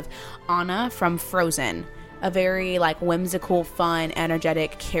thought of Anna from Frozen, a very like whimsical, fun,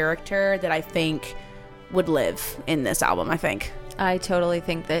 energetic character that I think would live in this album. I totally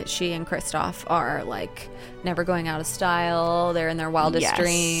think that she and Kristoff are like never going out of style. They're in their wildest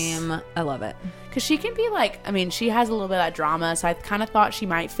dream. I love it. Because she can be like, I mean, she has a little bit of that drama, so I kind of thought she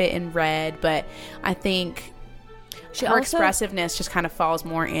might fit in Red, but I think her expressiveness just kind of falls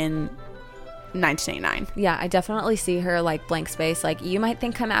more in 1989. Yeah, I definitely see her like Blank Space. Like, you might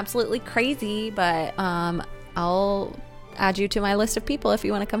think I'm absolutely crazy, but I'll add you to my list of people if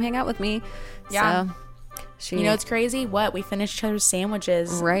you want to come hang out with me. Yeah. So, you know, it's crazy. We finished each other's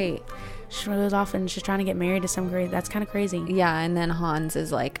sandwiches. Right. She goes off and she's trying to get married to some great. That's kind of crazy. Yeah, and then Hans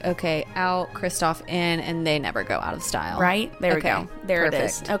is like, okay, out, Kristoff in, and they never go out of style. Right? There we go. There it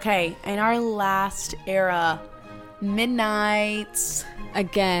is. Okay, and our last era, Midnights.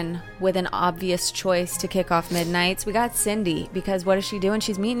 Again, with an obvious choice to kick off Midnights, we got Cindy, because what is she doing?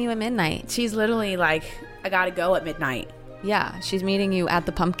 She's meeting you at midnight. She's literally like, I gotta go at midnight. Yeah, she's meeting you at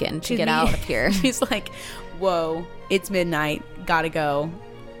the pumpkin to get out of here. She's like, whoa, it's midnight, gotta go.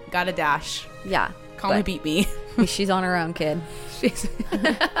 Gotta dash. Yeah. Call me, beat me. She's on her own, kid. She's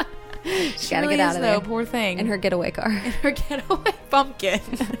she gotta really get out of there. Poor thing. In her getaway car. In her getaway pumpkin.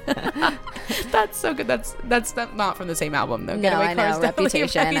 That's so good. That's not from the same album, though. No, Getaway I know.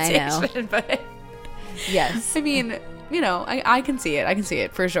 Reputation, I know. But yes. I mean, you know, I can see it. I can see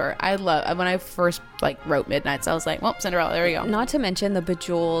it for sure. I love when I first like wrote Midnights. I was like, well, Cinderella. There we go. Not to mention the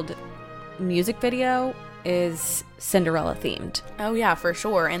Bejeweled music video is Cinderella themed. Oh yeah, for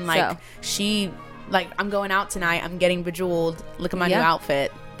sure. And like she, like, I'm going out tonight. I'm getting bejeweled. Look at my new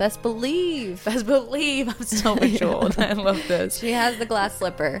outfit. Best believe. I'm so bejeweled. I love this. She has the glass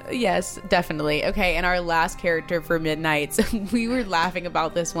slipper. Yes, definitely. Okay, and our last character for Midnights, we were laughing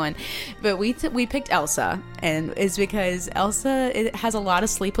about this one, but we picked Elsa, and it's because Elsa has a lot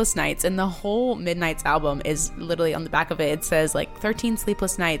of sleepless nights, and the whole Midnights album is literally on the back of it. It says like 13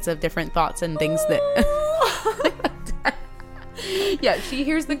 sleepless nights of different thoughts and things that. Yeah, she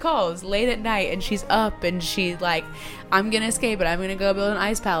hears the calls late at night, and she's up, and she's like, I'm gonna escape it. I'm gonna go build an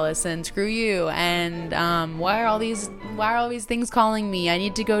ice palace, and screw you. And why are all these things calling me? I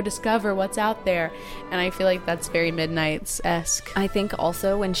need to go discover what's out there. And I feel like that's very Midnights-esque. I think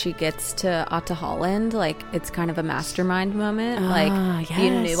also when she gets to Atta Holland, like, it's kind of a mastermind moment. You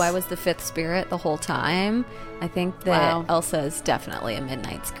knew I was the fifth spirit the whole time. I think that Elsa is definitely a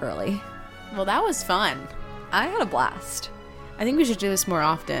Midnights girly. Well, that was fun. I had a blast. I think we should do this more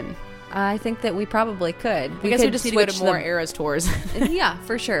often. I think that we probably could. I guess we just need to go to more Eras tours. Yeah,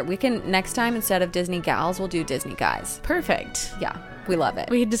 for sure. We can, next time, instead of Disney Gals, we'll do Disney Guys. Perfect. Yeah, we love it.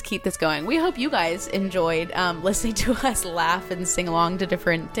 We can just keep this going. We hope you guys enjoyed listening to us laugh and sing along to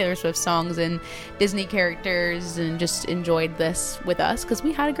different Taylor Swift songs and Disney characters, and just enjoyed this with us, because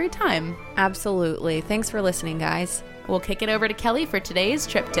we had a great time. Absolutely. Thanks for listening, guys. We'll kick it over to Kelly for today's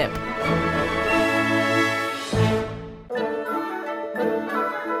trip tip.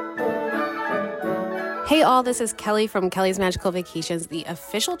 Hey all, this is Kelly from Kelly's Magical Vacations, the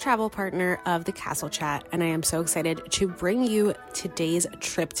official travel partner of the Castle Chat, and I am so excited to bring you today's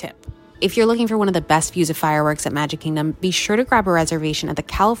trip tip. If you're looking for one of the best views of fireworks at Magic Kingdom, be sure to grab a reservation at the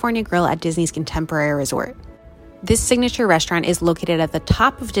California Grill at Disney's Contemporary Resort. This signature restaurant is located at the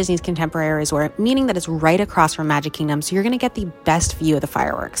top of Disney's Contemporary Resort, meaning that it's right across from Magic Kingdom, so you're going to get the best view of the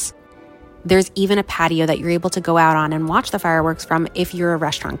fireworks. There's even a patio that you're able to go out on and watch the fireworks from if you're a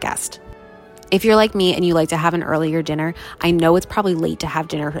restaurant guest. If you're like me and you like to have an earlier dinner, I know it's probably late to have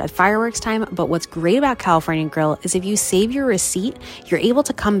dinner at fireworks time, but what's great about California Grill is if you save your receipt, you're able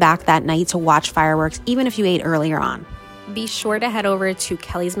to come back that night to watch fireworks even if you ate earlier on. Be sure to head over to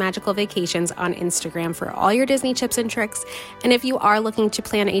Kelly's Magical Vacations on Instagram for all your Disney tips and tricks. And if you are looking to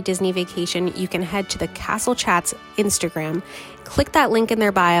plan a Disney vacation, you can head to the Castle Chats Instagram. Click that link in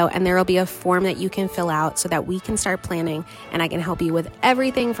their bio and there will be a form that you can fill out so that we can start planning and I can help you with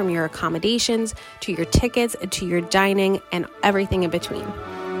everything from your accommodations to your tickets to your dining and everything in between.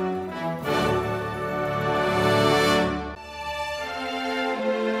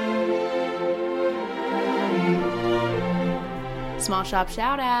 Small shop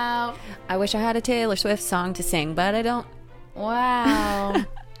shout out. I wish I had a Taylor Swift song to sing, but I don't. Wow.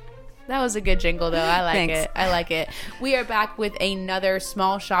 That was a good jingle, though. I like Thanks. it. I like it. We are back with another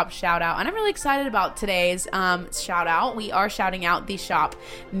small shop shout out, and I'm really excited about today's shout out. We are shouting out the shop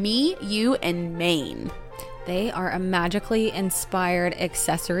Me, You, and Maine. They are a magically inspired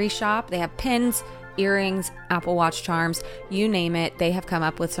accessory shop. They have pins, earrings, Apple Watch charms, you name it. They have come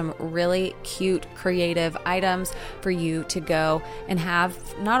up with some really cute, creative items for you to go and have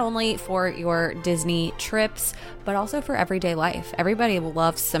not only for your Disney trips, but also for everyday life. Everybody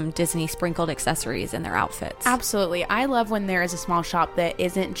loves some Disney sprinkled accessories in their outfits. Absolutely. I love when there is a small shop that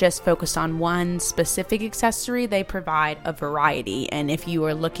isn't just focused on one specific accessory. They provide a variety. And if you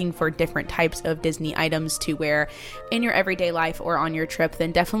are looking for different types of Disney items to wear in your everyday life or on your trip,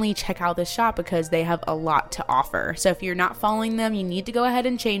 then definitely check out this shop because they have a lot to offer. So if you're not following them, you need to go ahead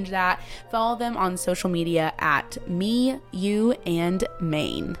and change that. Follow them on social media at Me, You, and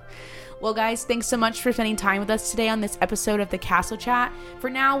Maine. Well, guys, thanks so much for spending time with us today on this episode of the Castle Chat. For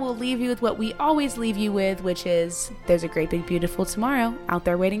now, we'll leave you with what we always leave you with, which is there's a great big beautiful tomorrow out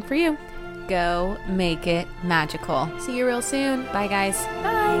there waiting for you. Go make it magical. See you real soon. Bye, guys.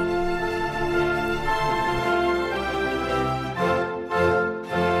 Bye.